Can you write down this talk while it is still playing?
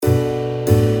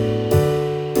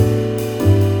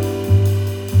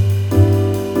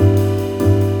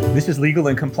this is Legal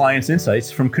and Compliance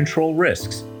Insights from Control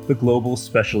Risks, the global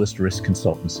specialist risk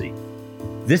consultancy.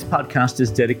 This podcast is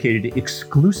dedicated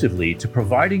exclusively to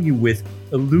providing you with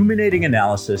illuminating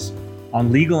analysis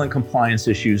on legal and compliance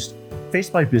issues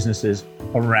faced by businesses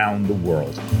around the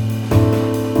world.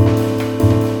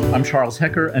 I'm Charles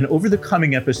Hecker, and over the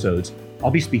coming episodes, I'll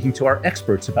be speaking to our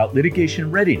experts about litigation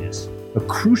readiness, a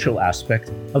crucial aspect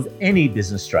of any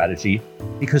business strategy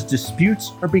because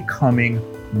disputes are becoming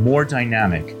more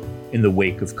dynamic in the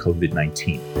wake of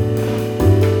COVID-19.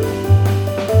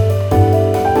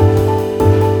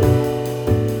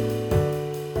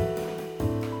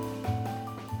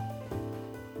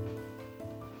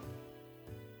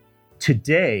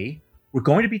 Today, we're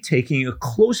going to be taking a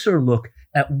closer look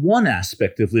at one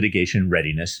aspect of litigation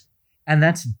readiness, and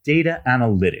that's data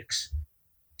analytics.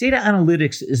 Data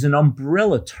analytics is an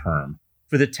umbrella term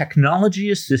for the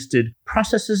technology-assisted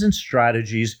processes and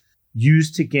strategies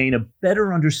used to gain a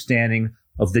better understanding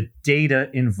of the data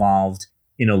involved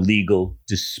in a legal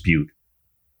dispute.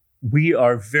 We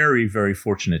are very, very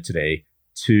fortunate today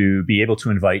to be able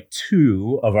to invite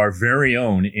two of our very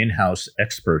own in-house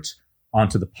experts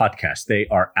onto the podcast. They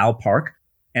are Al Park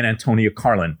and Antonia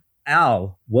Carlin.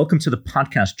 Al, welcome to the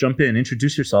podcast. Jump in,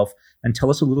 introduce yourself, and tell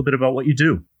us a little bit about what you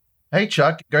do. Hey,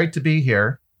 Chuck. Great to be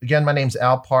here. Again, my name's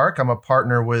Al Park. I'm a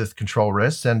partner with Control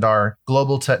Risks and our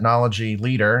global technology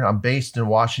leader. I'm based in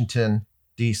Washington,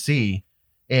 D.C.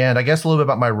 And I guess a little bit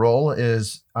about my role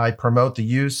is I promote the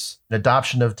use and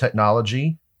adoption of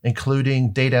technology,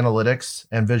 including data analytics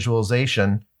and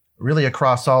visualization, really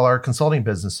across all our consulting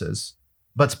businesses.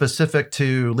 But specific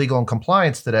to legal and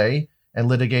compliance today and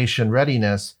litigation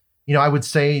readiness, I would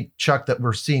say, Chuck, that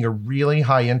we're seeing a really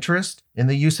high interest in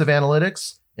the use of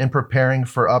analytics in preparing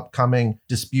for upcoming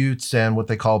disputes and what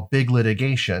they call big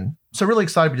litigation. So really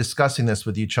excited to be discussing this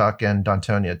with you, Chuck, and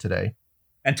Antonia today.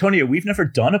 Antonia, we've never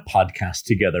done a podcast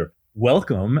together.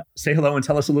 Welcome. Say hello and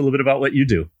tell us a little bit about what you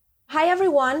do. Hi,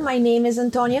 everyone. My name is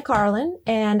Antonia Carlin,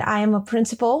 and I am a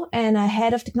principal and a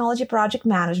head of technology project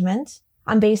management.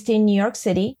 I'm based in New York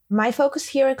City. My focus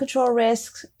here at Control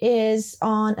Risks is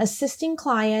on assisting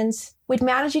clients with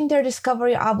managing their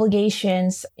discovery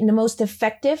obligations in the most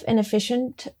effective and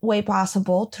efficient way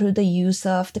possible through the use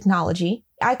of technology.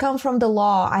 I come from the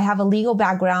law. I have a legal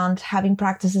background, having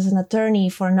practiced as an attorney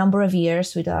for a number of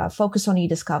years with a focus on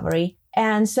e-discovery.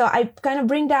 And so I kind of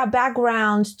bring that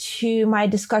background to my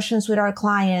discussions with our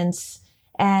clients.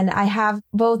 And I have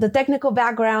both the technical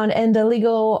background and the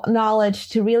legal knowledge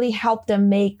to really help them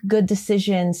make good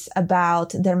decisions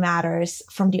about their matters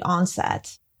from the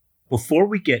onset. Before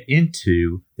we get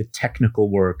into the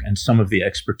technical work and some of the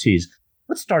expertise,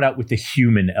 let's start out with the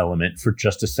human element for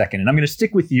just a second. And I'm going to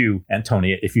stick with you,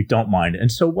 Antonia, if you don't mind.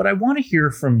 And so what I want to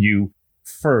hear from you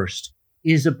first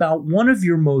is about one of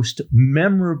your most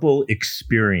memorable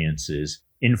experiences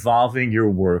involving your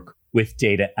work with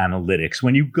data analytics.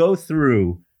 When you go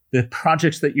through the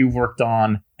projects that you've worked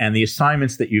on and the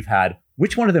assignments that you've had,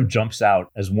 which one of them jumps out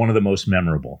as one of the most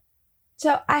memorable?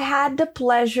 So I had the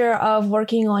pleasure of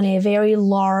working on a very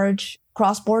large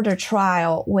cross-border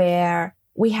trial where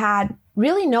we had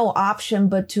really no option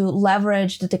but to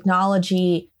leverage the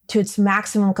technology to its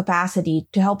maximum capacity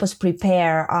to help us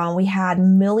prepare. We had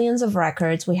millions of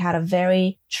records. We had a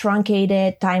very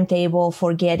truncated timetable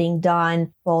for getting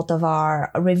done both of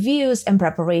our reviews and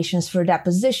preparations for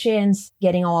depositions,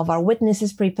 getting all of our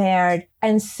witnesses prepared.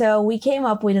 And so we came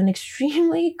up with an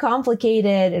extremely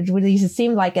complicated, at least it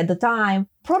seemed like at the time,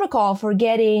 protocol for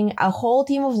getting a whole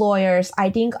team of lawyers, I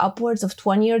think upwards of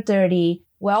 20 or 30,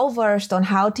 well-versed on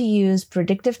how to use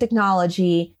predictive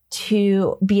technology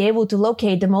to be able to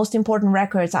locate the most important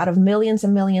records out of millions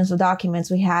and millions of documents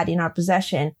we had in our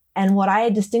possession. And what I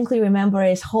distinctly remember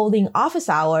is holding office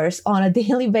hours on a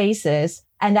daily basis.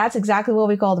 And that's exactly what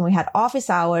we called them. We had office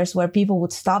hours where people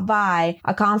would stop by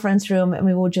a conference room and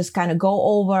we would just kind of go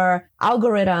over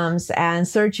algorithms and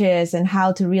searches and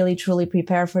how to really truly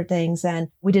prepare for things. And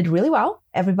we did really well.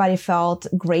 Everybody felt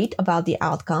great about the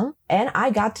outcome. And I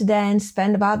got to then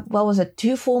spend about,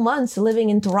 2 full months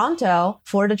living in Toronto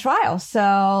for the trial.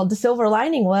 So the silver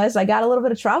lining was I got a little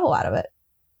bit of travel out of it.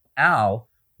 Al,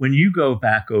 when you go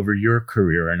back over your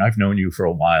career, and I've known you for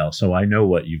a while, so I know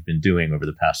what you've been doing over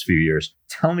the past few years,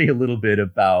 tell me a little bit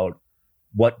about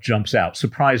what jumps out.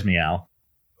 Surprise me, Al.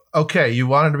 Okay, you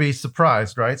wanted to be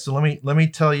surprised, right? So let me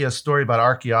tell you a story about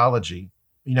archaeology.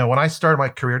 When I started my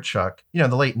career, Chuck, in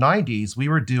the late 90s, we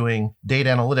were doing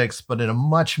data analytics, but in a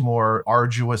much more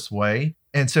arduous way.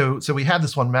 And so we had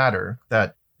this one matter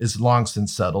that is long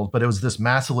since settled, but it was this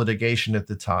massive litigation at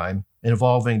the time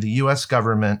involving the U.S.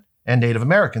 government and Native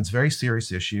Americans, very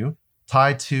serious issue,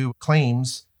 tied to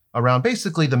claims around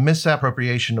basically the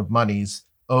misappropriation of monies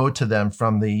owed to them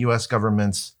from the US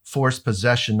government's forced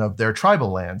possession of their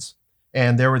tribal lands.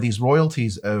 And there were these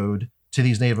royalties owed to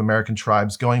these Native American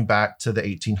tribes going back to the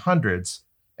 1800s.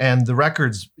 And the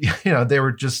records, they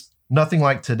were just nothing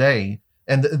like today.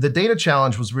 And the data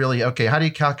challenge was really, okay, how do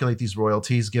you calculate these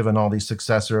royalties given all these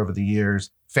successor over the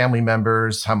years, family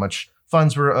members, how much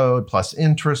funds were owed, plus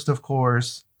interest, of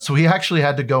course. So he actually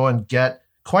had to go and get,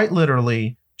 quite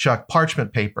literally, Chuck,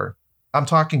 parchment paper. I'm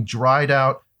talking dried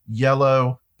out,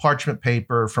 yellow parchment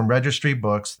paper from registry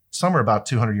books. Some are about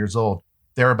 200 years old.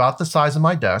 They're about the size of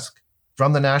my desk,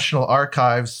 from the National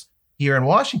Archives here in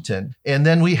Washington. And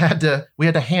then we had to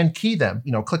hand key them,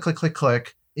 click, click, click,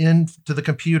 click into the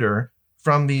computer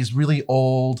from these really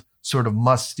old, sort of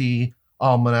musty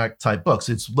almanac type books.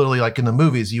 It's literally like in the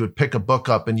movies, you would pick a book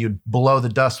up and you'd blow the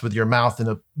dust with your mouth and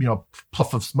a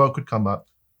puff of smoke would come up.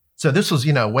 So this was,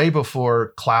 way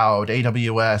before cloud,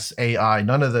 AWS, AI,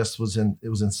 none of this was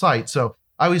in sight. So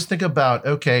I always think about,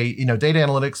 okay, data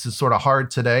analytics is sort of hard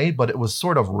today, but it was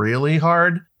sort of really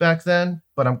hard back then.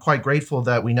 But I'm quite grateful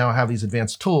that we now have these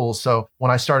advanced tools. So when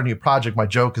I start a new project, my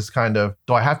joke is kind of,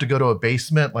 do I have to go to a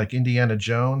basement like Indiana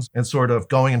Jones and sort of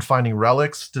going and finding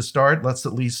relics to start? Let's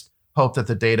at least hope that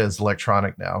the data is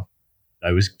electronic now.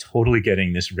 I was totally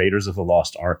getting this Raiders of the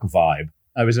Lost Ark vibe.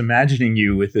 I was imagining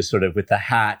you with this sort of, with the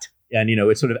hat and,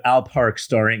 it's sort of Al Park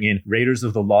starring in Raiders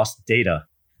of the Lost Data.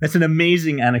 That's an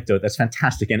amazing anecdote. That's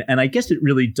fantastic. And I guess it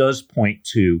really does point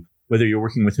to whether you're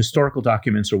working with historical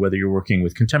documents or whether you're working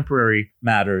with contemporary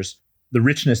matters, the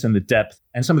richness and the depth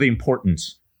and some of the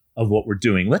importance of what we're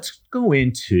doing. Let's go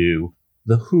into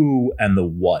the who and the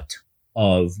what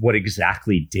of what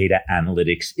exactly data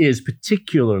analytics is,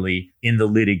 particularly in the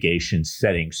litigation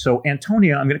setting. So,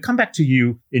 Antonia, I'm going to come back to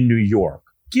you in New York.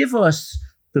 Give us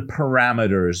the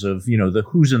parameters of, the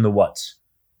who's and the what's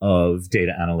of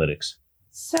data analytics.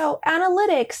 So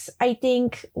analytics, I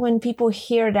think when people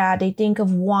hear that, they think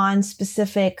of one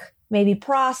specific maybe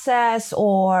process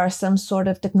or some sort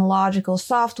of technological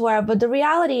software. But the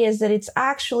reality is that it's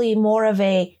actually more of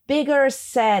a bigger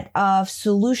set of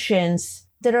solutions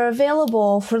that are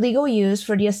available for legal use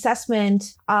for the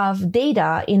assessment of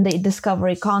data in the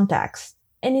discovery context.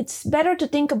 And it's better to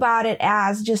think about it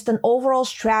as just an overall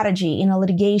strategy in a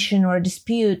litigation or a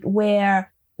dispute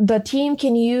where the team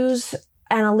can use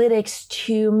analytics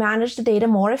to manage the data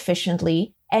more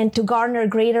efficiently and to garner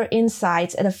greater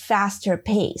insights at a faster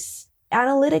pace.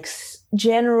 Analytics,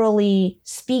 generally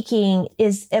speaking,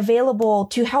 is available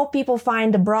to help people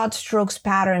find the broad strokes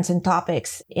patterns and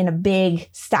topics in a big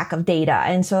stack of data.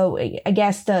 And so I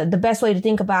guess the best way to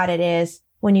think about it is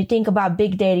when you think about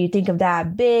big data, you think of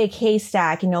that big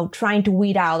haystack, trying to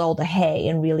weed out all the hay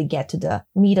and really get to the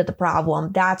meat of the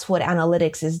problem. That's what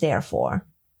analytics is there for.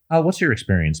 What's your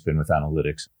experience been with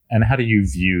analytics? And how do you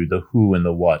view the who and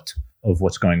the what of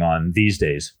what's going on these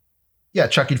days? Yeah,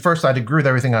 Chucky, first, I'd agree with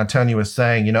everything Antonia was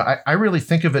saying. I really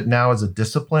think of it now as a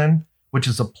discipline, which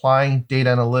is applying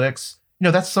data analytics.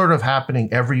 That's sort of happening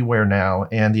everywhere now.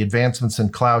 And the advancements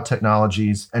in cloud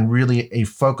technologies and really a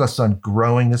focus on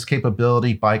growing this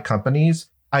capability by companies.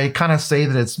 I kind of say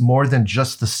that it's more than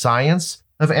just the science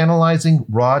of analyzing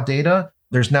raw data.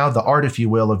 There's now the art, if you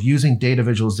will, of using data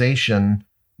visualization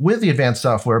with the advanced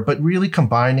software, but really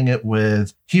combining it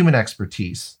with human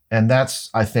expertise. And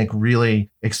that's, I think, really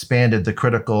expanded the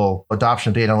critical adoption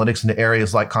of data analytics into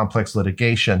areas like complex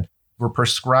litigation. We're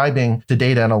prescribing to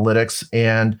data analytics,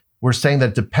 and we're saying that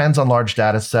it depends on large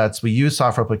data sets. We use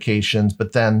software applications,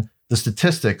 but then the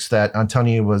statistics that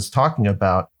Antonia was talking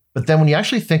about. But then when you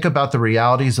actually think about the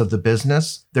realities of the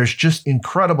business, there's just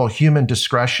incredible human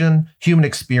discretion, human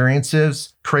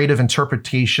experiences, creative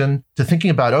interpretation to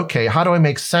thinking about, okay, how do I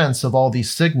make sense of all these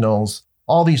signals,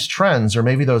 all these trends, or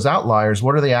maybe those outliers?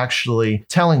 What are they actually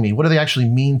telling me? What do they actually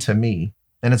mean to me?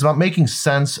 And it's about making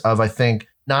sense of, I think,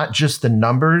 not just the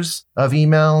numbers of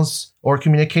emails or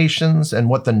communications and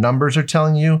what the numbers are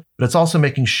telling you, but it's also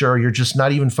making sure you're just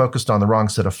not even focused on the wrong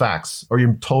set of facts or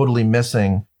you're totally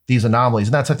missing these anomalies.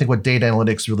 And that's, I think, what data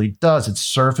analytics really does. It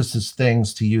surfaces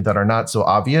things to you that are not so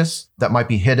obvious, that might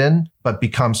be hidden, but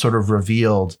become sort of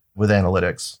revealed with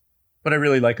analytics. What I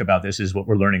really like about this is what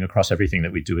we're learning across everything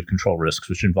that we do at Control Risks,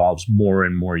 which involves more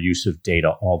and more use of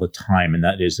data all the time. And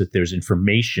that is that there's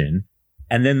information,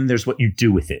 and then there's what you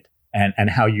do with it and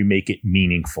how you make it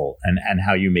meaningful and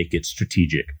how you make it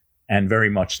strategic. And very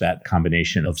much that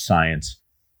combination of science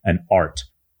and art.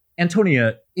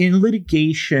 Antonia, in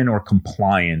litigation or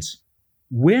compliance,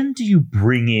 when do you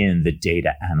bring in the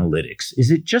data analytics?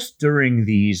 Is it just during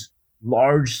these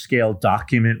large-scale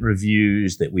document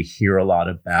reviews that we hear a lot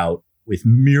about with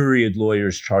myriad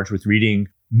lawyers charged with reading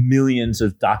millions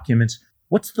of documents.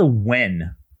 What's the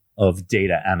when of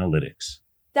data analytics?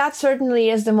 That certainly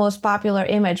is the most popular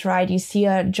image, right? You see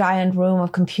a giant room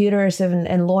of computers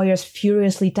and lawyers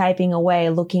furiously typing away,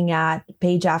 looking at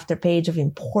page after page of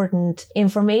important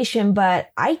information. But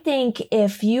I think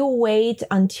if you wait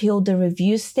until the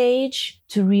review stage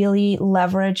to really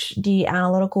leverage the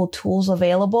analytical tools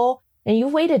available, and you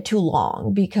waited too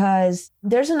long, because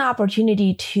there's an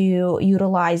opportunity to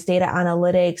utilize data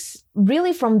analytics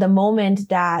really from the moment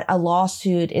that a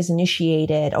lawsuit is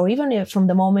initiated, or even if from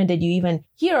the moment that you even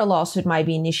hear a lawsuit might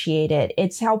be initiated.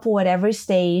 It's helpful at every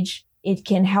stage. It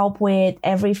can help with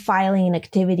every filing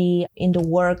activity in the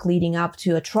work leading up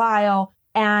to a trial.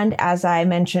 And as I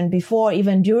mentioned before,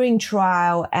 even during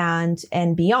trial and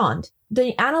beyond.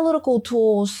 The analytical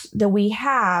tools that we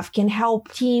have can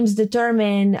help teams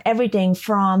determine everything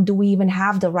from, do we even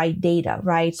have the right data,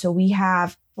 right? So we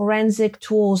have forensic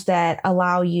tools that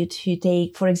allow you to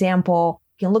take, for example,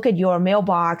 you can look at your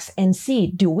mailbox and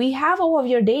see, do we have all of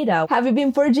your data? Have you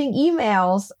been purging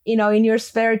emails, in your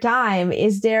spare time?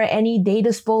 Is there any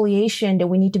data spoliation that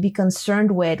we need to be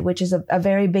concerned with, which is a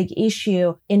very big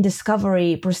issue in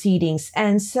discovery proceedings?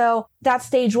 And so that's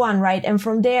stage one, right? And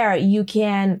from there, you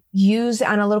can use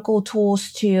analytical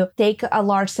tools to take a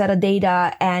large set of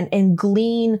data and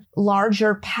glean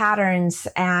larger patterns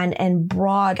and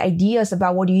broad ideas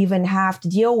about what you even have to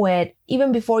deal with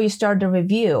even before you start the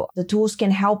review. The tools can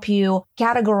help you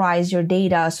categorize your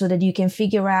data so that you can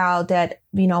figure out that,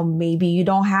 maybe you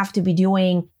don't have to be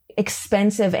doing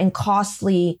expensive and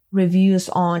costly reviews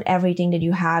on everything that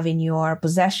you have in your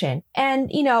possession.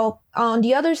 And, on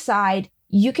the other side,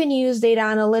 you can use data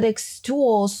analytics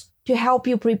tools to help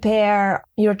you prepare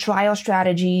your trial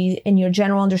strategy and your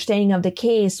general understanding of the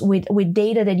case with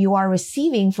data that you are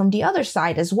receiving from the other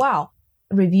side as well.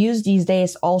 Reviews these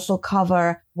days also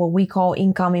cover what we call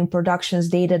incoming productions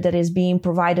data that is being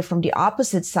provided from the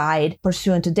opposite side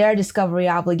pursuant to their discovery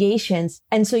obligations.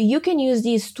 And so you can use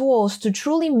these tools to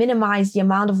truly minimize the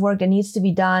amount of work that needs to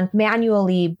be done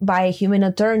manually by human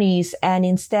attorneys and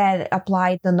instead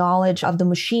apply the knowledge of the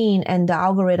machine and the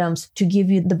algorithms to give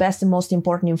you the best and most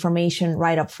important information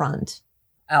right up front.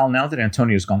 Al, now that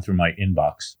Antonio's gone through my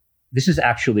inbox, this is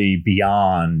actually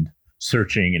beyond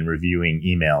searching and reviewing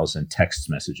emails and text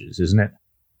messages, isn't it?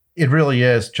 It really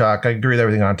is, Chuck. I agree with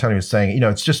everything Antonio was saying.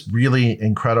 It's just really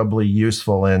incredibly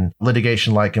useful in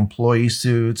litigation like employee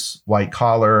suits, white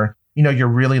collar. You're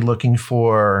really looking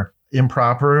for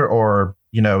improper or,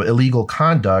 illegal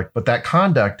conduct, but that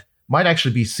conduct might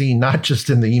actually be seen not just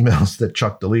in the emails that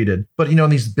Chuck deleted, but, in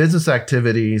these business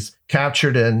activities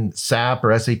captured in SAP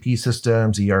or SAP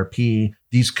systems, ERP.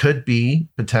 These could be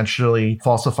potentially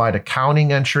falsified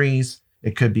accounting entries.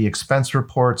 It could be expense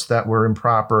reports that were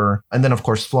improper. And then, of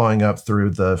course, flowing up through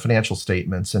the financial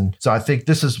statements. And so I think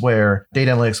this is where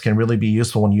data analytics can really be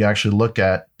useful when you actually look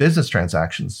at business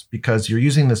transactions, because you're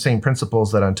using the same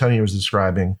principles that Antonio was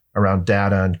describing around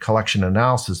data and collection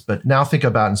analysis. But now think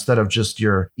about, instead of just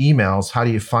your emails, how do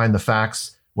you find the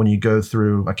facts when you go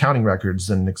through accounting records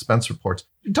and expense reports?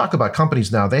 You talk about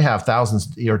companies now, they have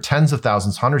thousands or tens of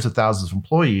thousands, hundreds of thousands of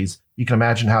employees. You can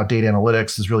imagine how data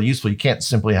analytics is really useful. You can't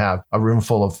simply have a room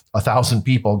full of 1,000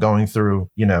 people going through,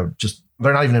 just,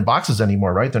 they're not even in boxes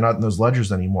anymore, right? They're not in those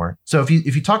ledgers anymore. So if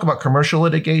you talk about commercial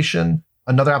litigation,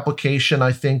 another application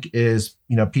I think is,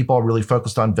 people are really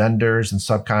focused on vendors and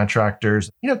subcontractors,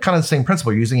 kind of the same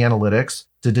principle. You're using analytics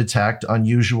to detect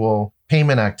unusual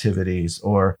payment activities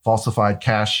or falsified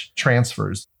cash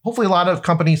transfers. Hopefully, a lot of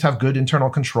companies have good internal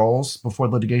controls before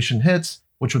litigation hits,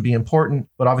 which would be important.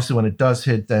 But obviously, when it does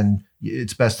hit, then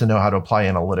it's best to know how to apply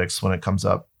analytics when it comes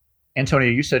up. Antonio,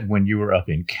 you said when you were up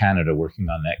in Canada working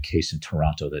on that case in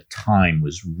Toronto, that time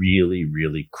was really,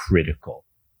 really critical.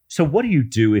 So what do you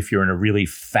do if you're in a really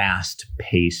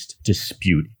fast-paced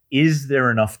dispute? Is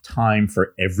there enough time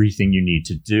for everything you need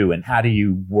to do? And how do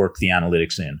you work the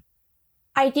analytics in?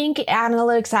 I think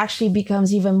analytics actually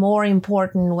becomes even more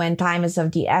important when time is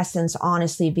of the essence,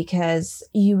 honestly, because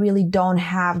you really don't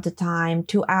have the time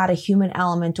to add a human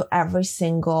element to every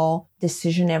single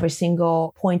decision, every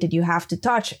single point that you have to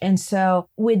touch. And so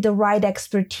with the right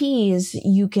expertise,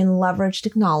 you can leverage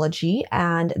technology,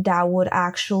 and that would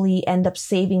actually end up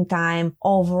saving time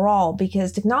overall,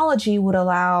 because technology would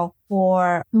allow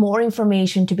for more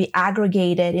information to be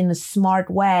aggregated in a smart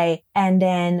way. And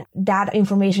then that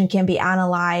information can be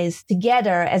analyzed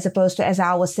together as opposed to, as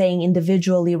I was saying,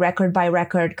 individually, record by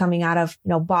record, coming out of,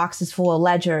 boxes full of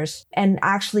ledgers. And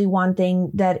actually one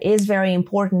thing that is very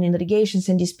important in litigations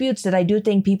and disputes that I do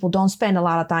think people don't spend a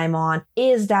lot of time on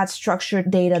is that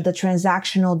structured data, the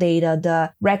transactional data,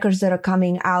 the records that are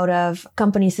coming out of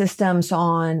company systems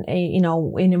on,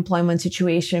 in employment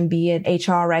situation, be it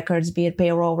HR records, be it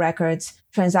payroll records,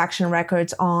 transaction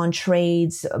records on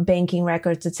trades, banking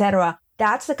records, etc.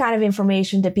 That's the kind of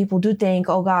information that people do think,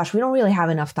 oh gosh, we don't really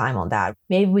have enough time on that.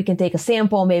 Maybe we can take a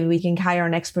sample. Maybe we can hire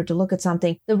an expert to look at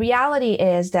something. The reality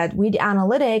is that with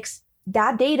analytics,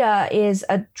 that data is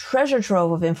a treasure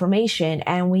trove of information,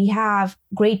 and we have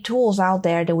great tools out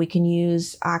there that we can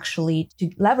use actually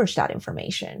to leverage that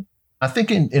information. I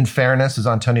think in fairness, as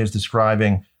Antonio is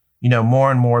describing, more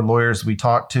and more lawyers we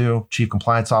talk to, chief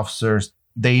compliance officers,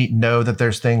 they know that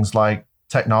there's things like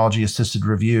technology assisted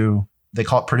review. They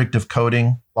call it predictive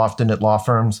coding, often at law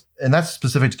firms. And that's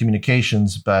specific to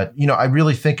communications. But, I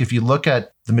really think if you look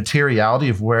at the materiality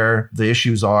of where the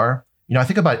issues are, I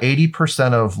think about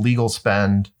 80% of legal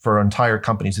spend for entire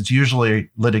companies, it's usually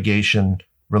litigation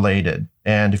related.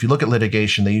 And if you look at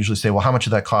litigation, they usually say, well, how much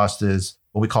of that cost is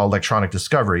what we call electronic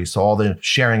discovery? So all the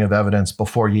sharing of evidence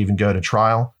before you even go to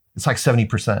trial, it's like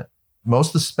 70%. Most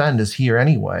of the spend is here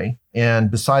anyway.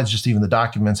 And besides just even the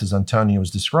documents, as Antonio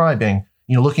was describing,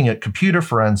 looking at computer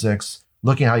forensics,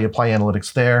 looking at how you apply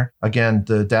analytics there. Again,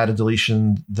 the data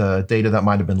deletion, the data that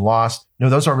might have been lost,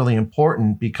 those are really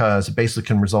important because it basically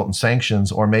can result in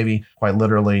sanctions, or maybe quite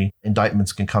literally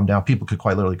indictments can come down. People could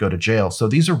quite literally go to jail. So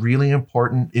these are really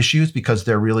important issues because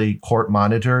they're really court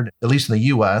monitored, at least in the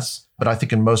US. But I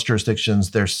think in most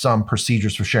jurisdictions, there's some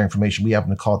procedures for sharing information. We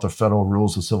happen to call it the Federal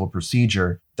Rules of Civil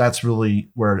Procedure. That's really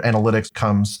where analytics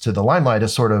comes to the limelight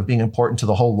as sort of being important to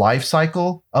the whole life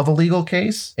cycle of a legal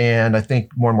case. And I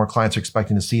think more and more clients are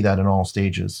expecting to see that in all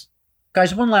stages.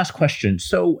 Guys, one last question.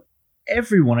 So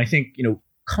everyone, I think,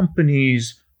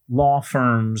 companies, law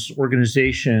firms,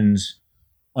 organizations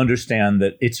understand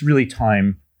that it's really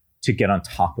time to get on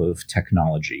top of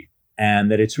technology,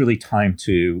 and that it's really time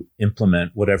to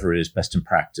implement whatever is best in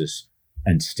practice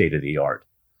and state of the art.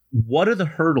 What are the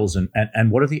hurdles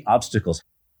and what are the obstacles?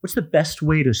 What's the best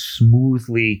way to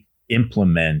smoothly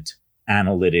implement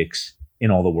analytics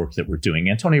in all the work that we're doing?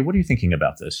 Antonio, what are you thinking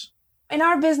about this? In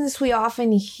our business, we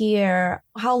often hear,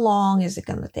 how long is it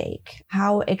going to take?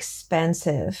 How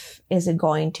expensive is it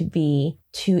going to be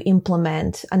to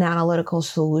implement an analytical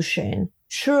solution?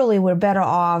 Surely we're better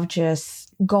off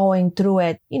just going through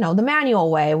it, the manual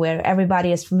way where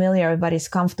everybody is familiar, everybody's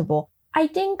comfortable. I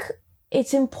think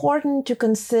it's important to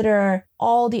consider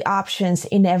all the options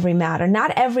in every matter.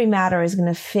 Not every matter is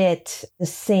going to fit the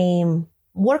same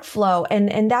workflow.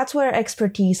 And that's where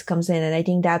expertise comes in. And I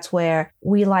think that's where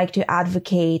we like to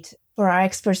advocate for our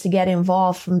experts to get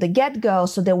involved from the get-go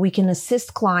so that we can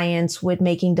assist clients with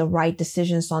making the right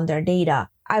decisions on their data.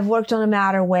 I've worked on a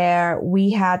matter where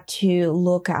we had to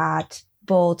look at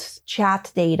both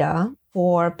chat data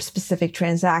for specific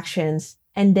transactions,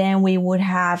 and then we would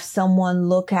have someone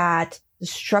look at the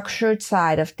structured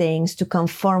side of things to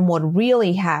confirm what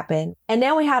really happened. And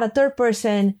then we had a third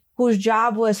person whose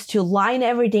job was to line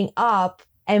everything up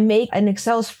and make an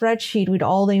Excel spreadsheet with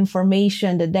all the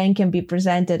information that then can be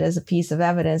presented as a piece of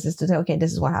evidence as to say, okay,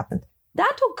 this is what happened.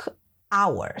 That took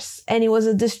hours, and it was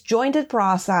a disjointed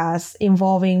process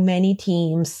involving many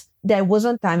teams that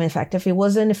wasn't time effective. It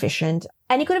wasn't efficient.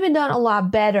 And it could have been done a lot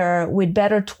better with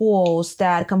better tools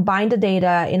that combine the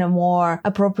data in a more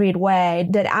appropriate way,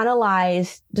 that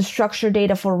analyze the structured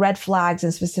data for red flags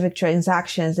and specific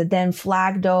transactions, that then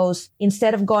flag those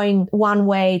instead of going one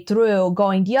way through,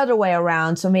 going the other way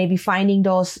around. So maybe finding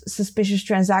those suspicious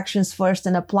transactions first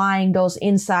and applying those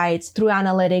insights through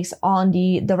analytics on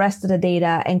the rest of the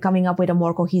data and coming up with a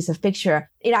more cohesive picture.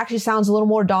 It actually sounds a little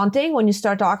more daunting when you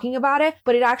start talking about it,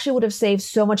 but it actually would have saved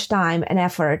so much time and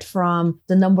effort from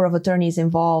the number of attorneys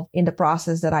involved in the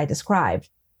process that I described.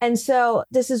 And so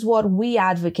this is what we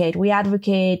advocate. We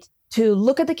advocate to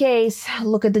look at the case,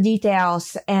 look at the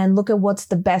details, and look at what's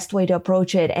the best way to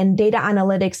approach it. And data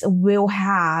analytics will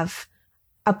have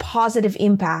a positive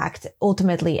impact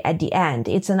ultimately at the end.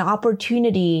 It's an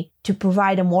opportunity to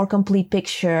provide a more complete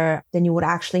picture than you would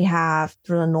actually have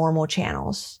through the normal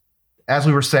channels. As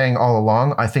we were saying all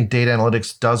along, I think data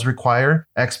analytics does require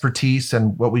expertise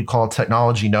and what we call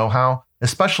technology know-how,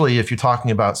 especially if you're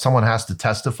talking about someone has to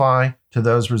testify to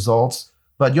those results.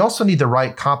 But you also need the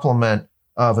right complement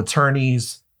of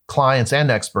attorneys, clients, and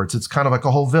experts. It's kind of like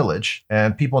a whole village,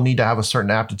 and people need to have a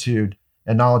certain aptitude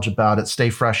and knowledge about it, stay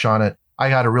fresh on it. I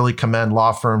got to really commend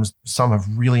law firms. Some have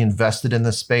really invested in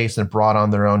this space and brought on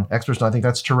their own experts. And I think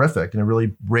that's terrific. And it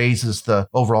really raises the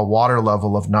overall water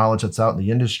level of knowledge that's out in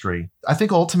the industry. I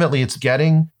think ultimately it's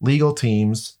getting legal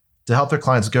teams to help their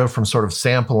clients go from sort of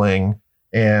sampling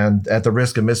and at the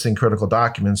risk of missing critical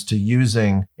documents to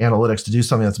using analytics to do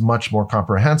something that's much more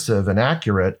comprehensive and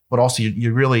accurate. But also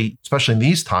you really, especially in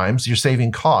these times, you're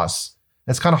saving costs.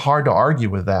 It's kind of hard to argue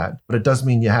with that, but it does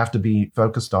mean you have to be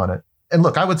focused on it. And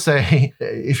look, I would say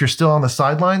if you're still on the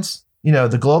sidelines,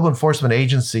 the global enforcement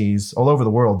agencies all over the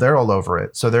world, they're all over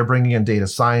it. So they're bringing in data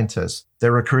scientists.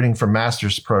 They're recruiting for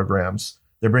master's programs.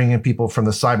 They're bringing in people from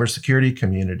the cybersecurity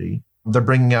community. They're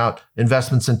bringing out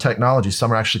investments in technology.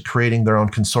 Some are actually creating their own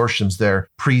consortiums. They're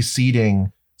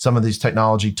preceding some of these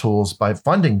technology tools by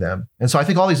funding them. And so I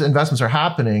think all these investments are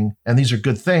happening and these are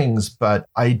good things, but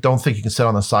I don't think you can sit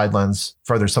on the sidelines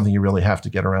further. It's something you really have to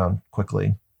get around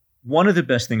quickly. One of the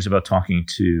best things about talking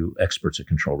to experts at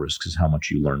control risks is how much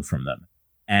you learn from them.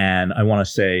 And I want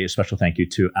to say a special thank you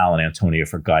to Al and Antonia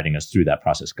for guiding us through that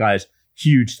process. Guys,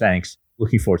 huge thanks.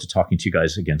 Looking forward to talking to you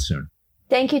guys again soon.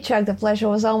 Thank you, Chuck. The pleasure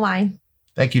was all mine.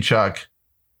 Thank you, Chuck.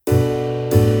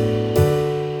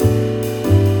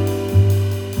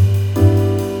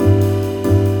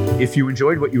 If you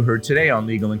enjoyed what you heard today on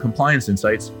Legal and Compliance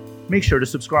Insights, make sure to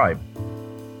subscribe.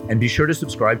 And be sure to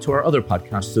subscribe to our other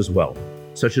podcasts as well,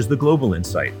 such as The Global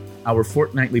Insight, our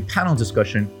fortnightly panel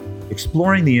discussion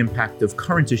exploring the impact of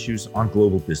current issues on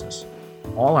global business.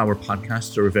 All our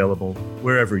podcasts are available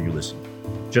wherever you listen.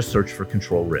 Just search for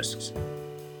Control Risks.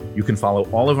 You can follow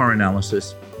all of our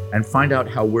analysis and find out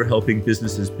how we're helping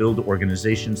businesses build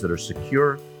organizations that are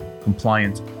secure,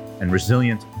 compliant, and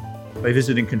resilient by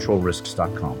visiting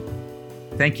controlrisks.com.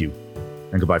 Thank you,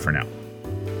 and goodbye for now.